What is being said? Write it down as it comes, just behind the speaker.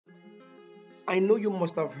I know you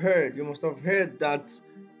must have heard that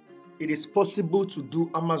it is possible to do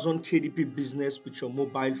Amazon KDP business with your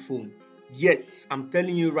mobile phone. Yes, I'm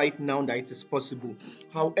telling you right now that it is possible.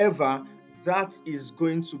 However, that is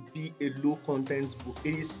going to be a low content book.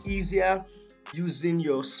 It is easier using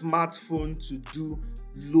your smartphone to do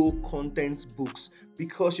low content books,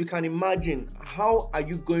 because you can imagine, how are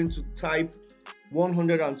you going to type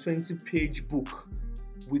 120 page book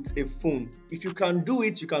with a phone? If you can do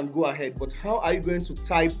it, you can go ahead, but how are you going to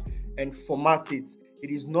type and format it? It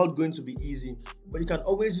is not going to be easy. But you can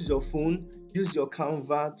always use your phone, use your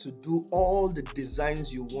Canva to do all the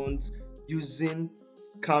designs you want using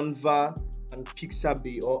Canva and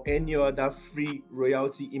Pixabay or any other free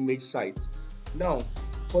royalty image site. Now,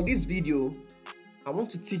 for this video, I want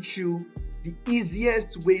to teach you the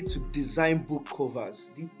easiest way to design book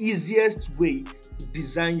covers. The easiest way to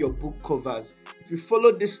design your book covers. If you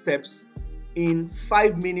follow these steps, in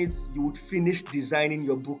 5 minutes, you would finish designing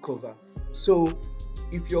your book cover. So,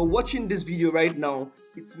 if you're watching this video right now,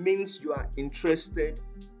 it means you are interested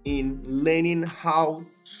in learning how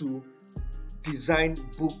to design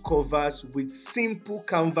book covers with simple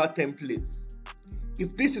Canva templates.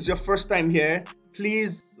 If this is your first time here,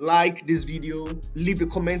 please like this video, leave a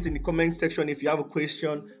comment in the comment section if you have a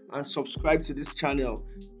question, and subscribe to this channel.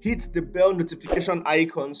 Hit the bell notification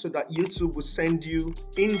icon so that YouTube will send you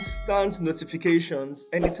instant notifications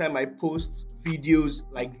anytime I post videos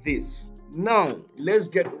like this. Now, let's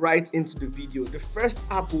get right into the video. The first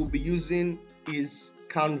app we'll be using is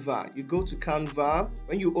Canva. You go to Canva.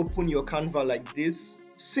 When you open your Canva like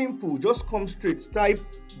this, simple, just come straight, type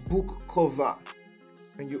book cover.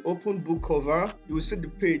 When you open book cover, you will see the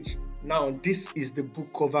page. Now, this is the book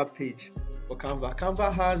cover page for Canva.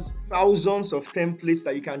 Canva has thousands of templates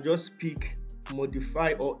that you can just pick,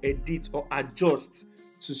 modify, or edit or adjust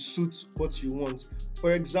to suit what you want.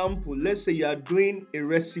 For example, let's say you are doing a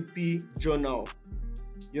recipe journal.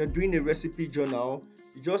 You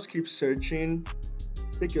just keep searching.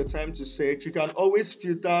 Take your time to search. You can always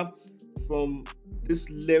filter from this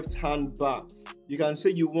left hand bar. You can say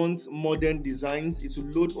you want modern designs, it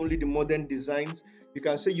will load only the modern designs. You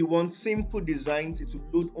can say you want simple designs, it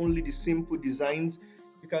will load only the simple designs.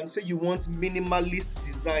 You can say you want minimalist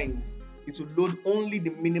designs, it will load only the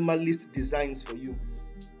minimalist designs for you.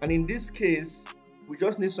 And in this case, we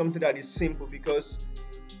just need something that is simple, because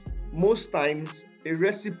most times a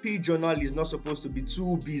recipe journal is not supposed to be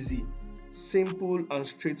too busy. Simple and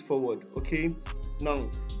straightforward. Okay, now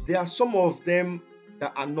there are some of them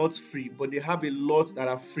that are not free, but they have a lot that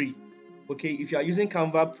are free. Okay, if you are using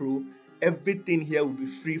Canva Pro, everything here will be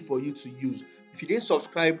free for you to use. If you didn't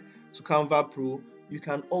subscribe to Canva Pro, you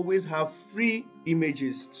can always have free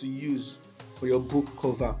images to use for your book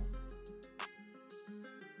cover.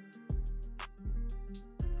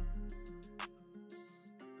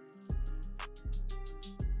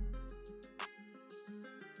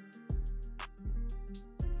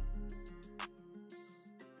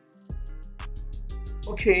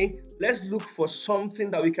 Okay, let's look for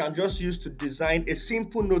something that we can just use to design a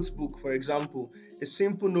simple notebook. For example, a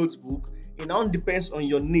simple notebook. It now depends on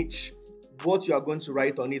your niche, what you are going to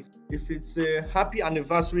write on it. If it's a happy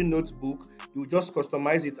anniversary notebook, you just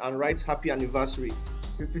customize it and write happy anniversary.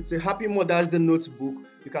 If it's a happy Mother's Day notebook,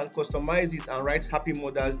 you can customize it and write happy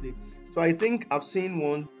Mother's Day. So I think I've seen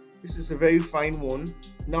one. This is a very fine one.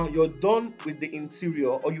 Now you're done with the interior,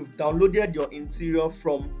 or you've downloaded your interior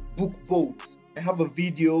from BookBolt. I have a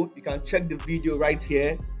video, you can check the video right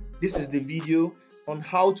here. This is the video on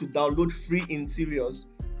how to download free interiors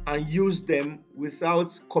and use them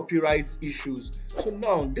without copyright issues. So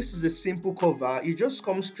now this is a simple cover. You just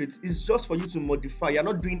come straight, it's just for you to modify. You're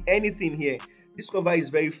not doing anything here. This cover is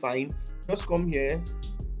very fine. Just come here,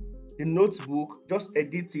 the notebook, just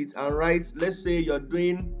edit it and write. Let's say you're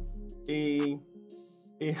doing a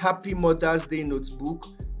happy Mother's Day notebook.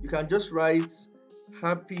 You can just write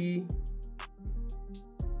happy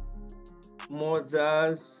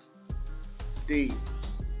Mother's Day.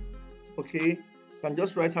 Okay, you can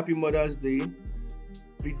just write happy Mother's Day,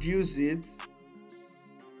 reduce it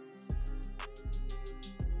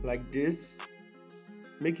like this,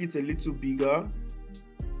 make it a little bigger,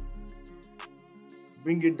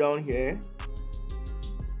 bring it down here,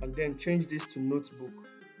 and then change this to notebook.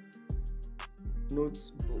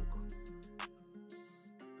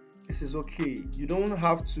 This is okay. You don't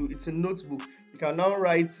have to, it's a notebook. You can now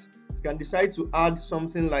write, you can decide to add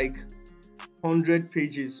something like 100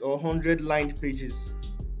 pages or 100 lined pages.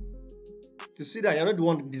 To see that you're not the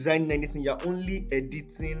one designing anything, you're only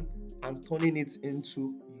editing and turning it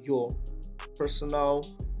into your personal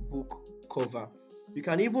book cover. You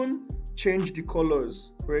can even change the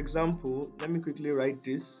colors. For example, let me quickly write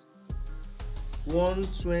this: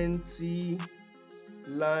 120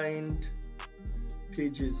 lined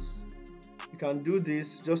pages. You can do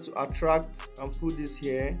this just to attract and put this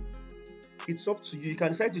here. It's up to you. You can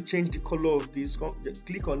decide to change the color of this.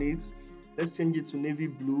 Click on it. Let's change it to navy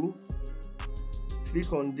blue.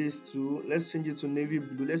 Click on this too. Let's change it to navy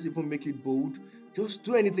blue. Let's even make it bold. Just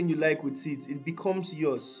do anything you like with it. It becomes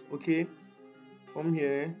yours. Okay, come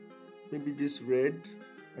here, maybe this red,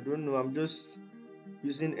 I don't know, I'm just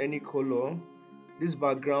using any color. This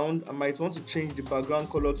background, I might want to change the background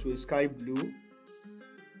color to a sky blue.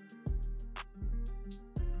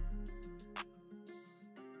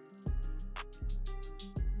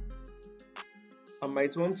 I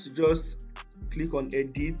might want to just click on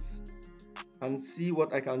edit and see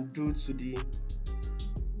what I can do to the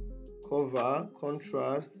cover.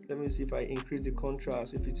 Contrast, let me see if I increase the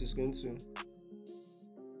contrast, if it is going to.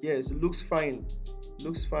 Yes, it looks fine.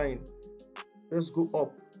 Looks fine. Let's go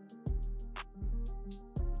up.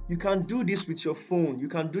 You can do this with your phone. You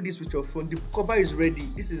can do this with your phone. The cover is ready.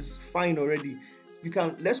 This is fine already. You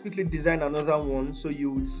can. Let's quickly design another one so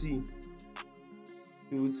you would see.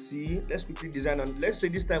 You would see. Let's quickly design, and let's say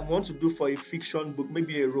this time we want to do for a fiction book,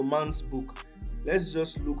 maybe a romance book. Let's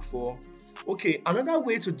just look for. Okay, another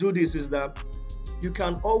way to do this is that you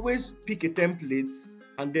can always pick a template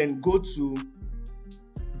and then go to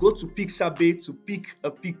Pixabay to pick a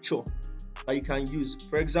picture that you can use.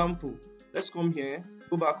 For example, let's come here,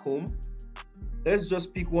 go back home. Let's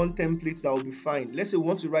just pick one template that will be fine. Let's say we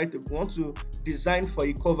want to design for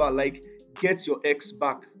a cover like "Get Your Ex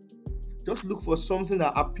Back." Just look for something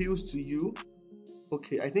that appeals to you.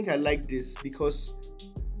 Okay, I think I like this because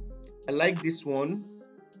I like this one.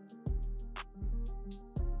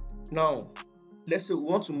 Now, let's say we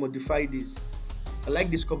want to modify this. I like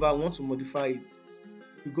this cover, I want to modify it.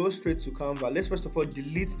 You go straight to Canva. Let's first of all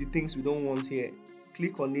delete the things we don't want here.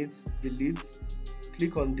 Click on it, delete.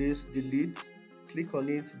 Click on this, delete. Click on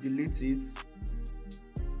it, delete it.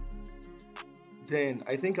 Then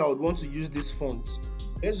I think I would want to use this font.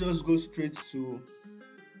 Let's just go straight to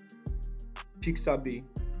Pixabay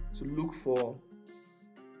to look for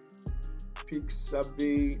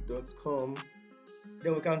pixabay.com.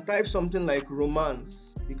 Then we can type something like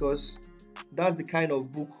romance because that's the kind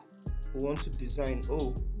of book we want to design.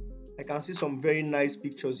 Oh, I can see some very nice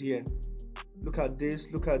pictures here. Look at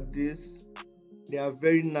this, look at this. They are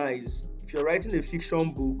very nice. If you're writing a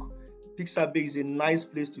fiction book, Pixabay is a nice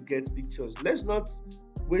place to get pictures. Let's not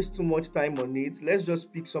waste too much time on it. Let's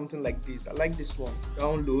just pick something like this. I like this one.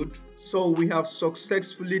 Download. So we have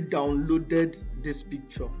successfully downloaded this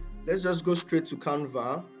picture. Let's just go straight to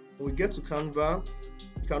Canva. When we get to Canva,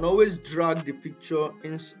 you can always drag the picture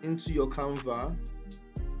into your Canva.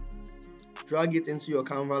 Drag it into your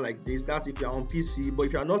Canva like this. That's if you're on PC. But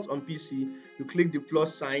if you're not on PC, you click the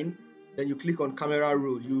plus sign, then you click on camera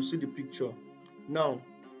roll. You'll see the picture. Now,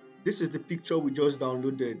 this is the picture we just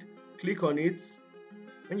downloaded. Click on it.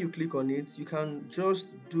 When you click on it, you can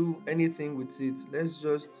just do anything with it. Let's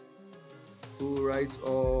just go right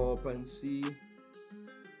up and see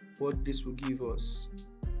what this will give us.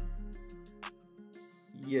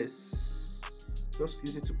 Yes, just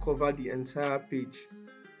use it to cover the entire page.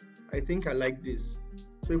 I think I like this.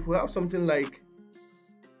 So if we have something like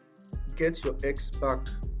 "Get Your Ex Back,"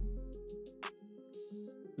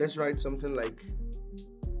 let's write something like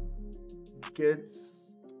 "Get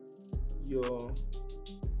Your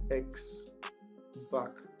Ex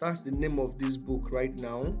Back." That's the name of this book right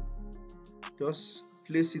now. Just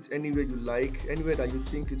place it anywhere you like, anywhere that you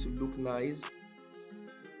think it will look nice.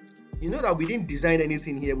 You know that we didn't design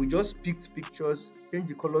anything here. We just picked pictures, change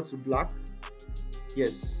the color to black.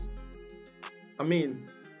 Yes. I mean,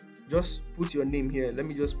 just put your name here. Let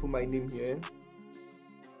me just put my name here.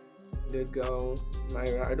 Legal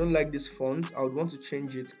Naira. I don't like this font. I would want to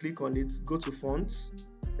change it. Click on it. Go to fonts.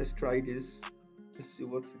 Let's try this. Let's see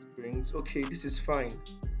what it brings. Okay, this is fine.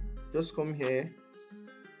 Just come here.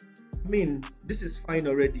 I mean, this is fine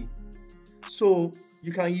already. So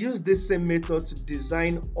you can use this same method to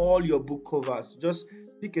design all your book covers. Just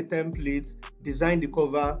pick a template, design the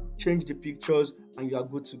cover, change the pictures, and you are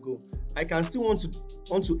good to go. I can still want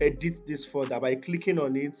to edit this further by clicking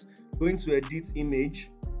on it, going to edit image,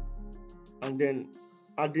 and then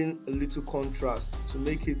adding a little contrast to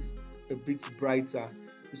make it a bit brighter.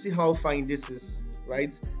 You see how fine this is,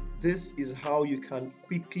 right? This is how you can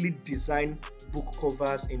quickly design book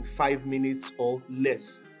covers in 5 minutes or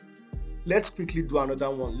less. Let's quickly do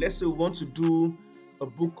another one. Let's say we want to do a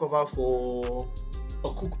book cover for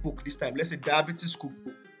a cookbook this time. Let's say diabetes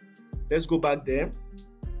cookbook. Let's go back there.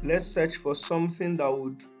 Let's search for something that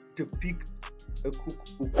would depict a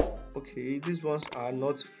cookbook. Okay, these ones are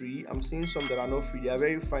not free. I'm seeing some that are not free. They are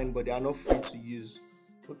very fine, but they are not free to use.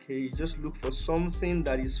 Okay, you just look for something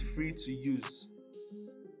that is free to use.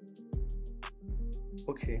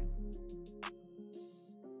 Okay,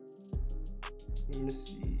 let me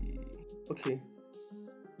see. Okay,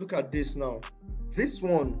 look at this now. This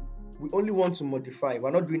one we only want to modify.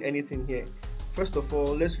 We're not doing anything here. First of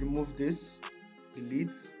all, let's remove this,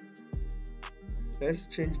 delete. Let's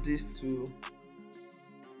change this to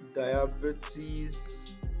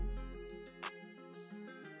diabetes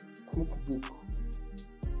cookbook.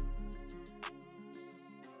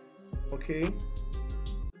 Okay,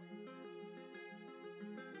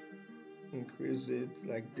 increase it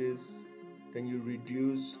like this, then you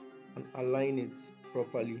reduce and align it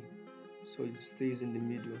properly so it stays in the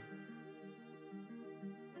middle.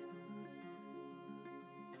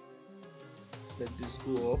 Let this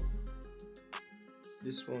go up.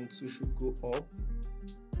 This one too should go up.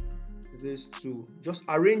 This too. Just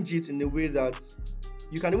arrange it in a way that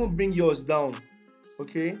you can even bring yours down.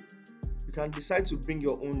 Okay, you can decide to bring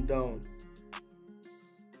your own down.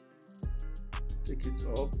 Take it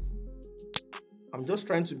up. I'm just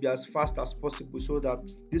trying to be as fast as possible so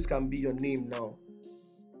that this can be your name now.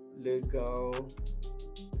 Legal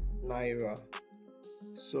Naira.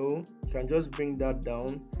 So you can just bring that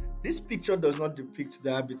down. This picture does not depict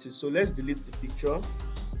diabetes, so let's delete the picture.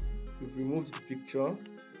 We've removed the picture.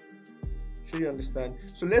 Sure you understand.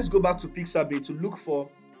 So let's go back to Pixabay to look for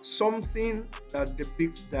something that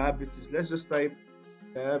depicts diabetes. Let's just type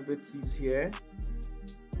diabetes here.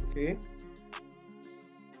 Okay.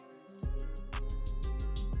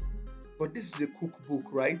 But this is a cookbook,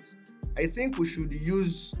 right? I think we should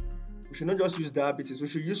not just use diabetes, we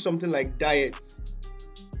should use something like diet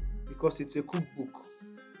because it's a cookbook.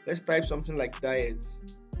 Let's type something like diet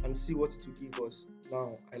and see what it will give us.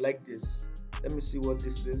 Now, I like this. Let me see what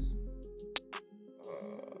this is.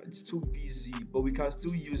 It's too busy, but we can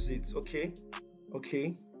still use it. Okay.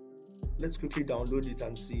 Let's quickly download it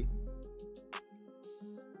and see.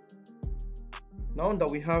 Now that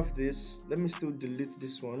we have this, let me still delete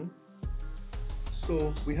this one.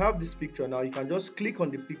 So we have this picture now. You can just click on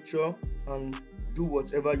the picture and do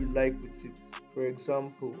whatever you like with it. For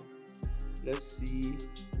example, let's see,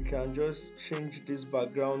 we can just change this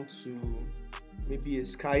background to maybe a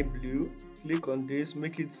sky blue. Click on this,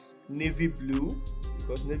 make it navy blue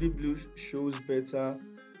because navy blue shows better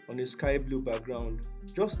on a sky blue background.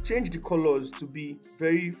 Just change the colors to be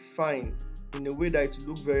very fine in a way that it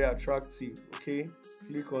will look very attractive. Okay,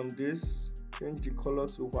 click on this, change the color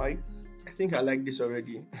to white. I think I like this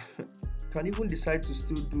already. You can even decide to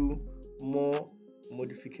still do more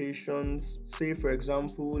modifications. Say for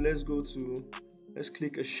example, let's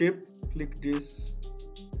click a shape, click this,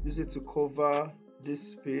 use it to cover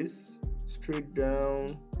this space, straight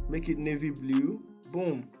down, make it navy blue,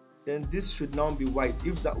 boom. Then this should now be white.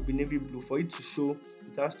 If that would be navy blue, for it to show,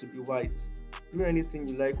 it has to be white. Do anything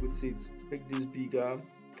you like with it. Make this bigger,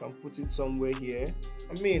 you can put it somewhere here.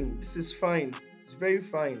 I mean, this is fine, it's very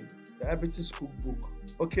fine. Diabetes cookbook.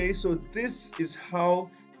 Okay, so this is how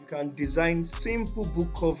you can design simple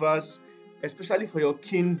book covers, especially for your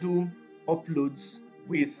Kindle uploads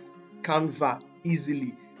with Canva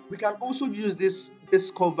easily. We can also use this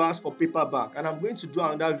covers for paperback, and I'm going to do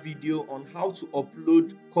another video on how to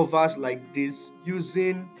upload covers like this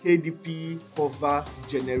using KDP cover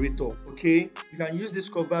generator. Okay, you can use this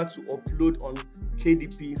cover to upload on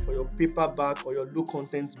KDP for your paperback or your low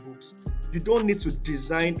content books. You don't need to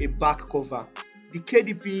design a back cover. The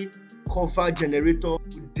KDP cover generator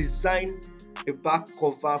will design a back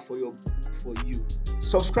cover for your book for you.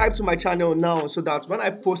 Subscribe to my channel now so that when I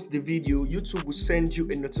post the video, YouTube will send you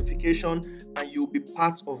a notification and you'll be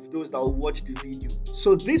part of those that will watch the video.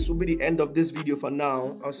 So this will be the end of this video for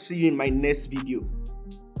now. I'll see you in my next video.